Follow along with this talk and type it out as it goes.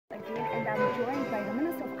again, and I'm joined by the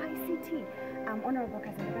Minister of ICT, Honorable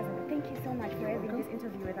Kazembe Kazembe. Thank you so much for having this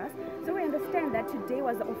interview with us. So we understand that today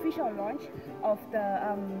was the official launch of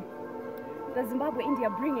the Zimbabwe-India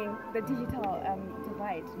bringing the digital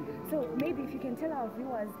divide. So maybe if you can tell our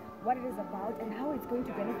viewers what it is about and how it's going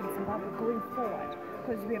to benefit Zimbabwe going forward.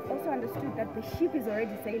 Because we have also understood that the ship is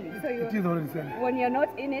already sailing. So it is already sailing. When you're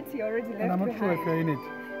not in it, you're already left behind. And I'm not sure if you're in it.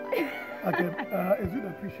 Okay, as you'd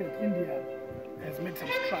appreciate, India has made some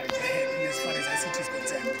strides ahead as far as ICT is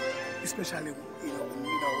concerned, especially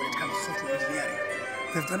when it comes to software engineering.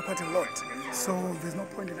 They've done quite a lot, so there's no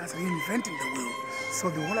point in us reinventing the wheel. So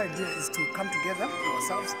the whole idea is to come together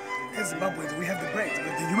ourselves as Zimbabweans. We have the brains, we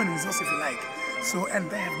have the human resource, if you like. So, and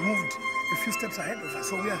they have moved a few steps ahead of us.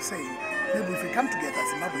 So we are saying, maybe if we come together,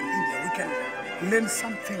 Zimbabwe and India, we can learn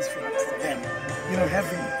some things from them.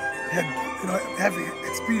 Having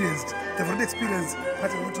experienced, they've already experienced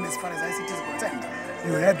quite a lot as far as ICT is concerned.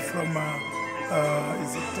 You heard from,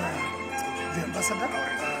 the ambassador?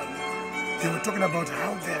 They were talking about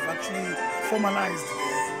how they have actually formalized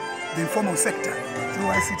the informal sector through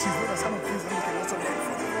ICT. Those are some of the things that we can also learn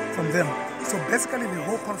from them. So basically the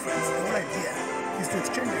whole conference, the whole idea is to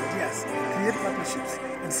exchange ideas, create partnerships,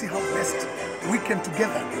 and see how best we can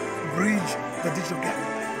together bridge the digital gap.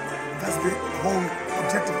 That's the whole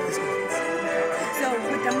objective of this conference. So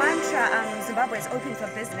with the mantra, Zimbabwe is open for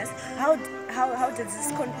business, how does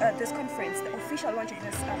this conference, the official launch of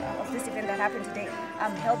this event that happened today,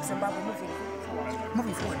 help Zimbabwe moving forward?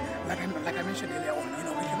 Moving forward, like I mentioned earlier on,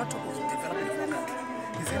 we cannot talk of developing a whole country.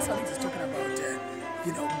 His Excellency is talking about,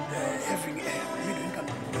 having a middle-income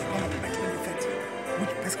economy by 2030,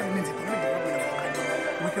 which basically means economic development of our country.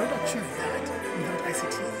 We cannot achieve that without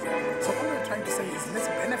ICT. So all we're trying to say is let's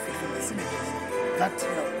benefit from the synergies that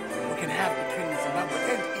we can have between Zimbabwe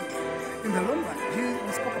and India. In the long run, he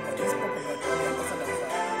spoke about the ambassador of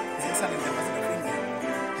His Excellency, the ambassador of India.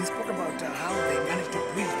 He spoke about how they managed to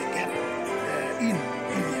bridge the gap in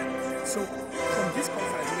India. So from this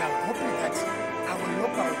conference, we are hoping that our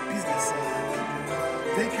local business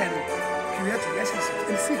they can create relationships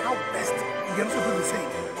and see how best we can also do the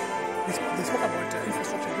same. They spoke about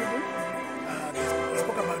infrastructure building. They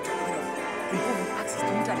spoke about improving access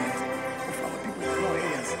to internet of our people in the rural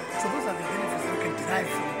areas. So those are the benefits that we can derive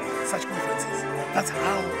from such conferences. That's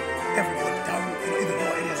how everyone down in the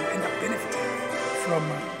rural areas will end up benefiting from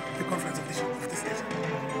the conference of this nation.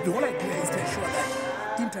 The whole idea is to ensure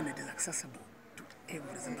that internet is accessible to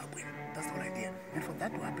every Zimbabwean. That's the whole idea. And for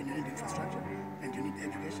that to happen, you need infrastructure and you need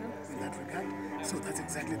education in that regard. So that's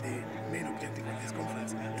exactly the main objective of this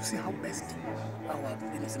conference, to see how best our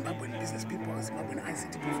Zimbabwean business people, Zimbabwean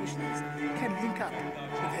ICT professionals can link up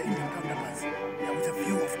with their Indian counterparts with a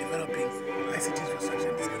view of developing ICT infrastructure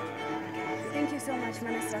in this country. Thank you so much,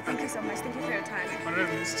 Minister. Thank you so much. Thank you for your time.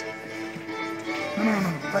 No.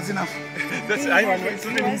 That's enough. The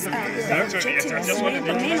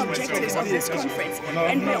main objectives of this conference,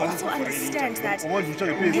 and we also understand that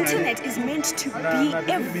internet is meant to be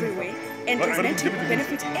everywhere and is meant to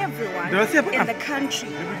benefit everyone in the country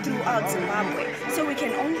throughout Zimbabwe. So we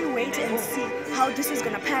can only wait and see how this is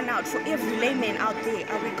going to pan out for every layman out there.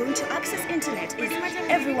 Are we going to access internet? Is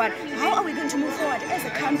everyone? How are we going to move forward as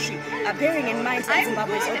a country, bearing in mind that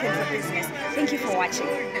Zimbabwe is open for business? Thank you for watching.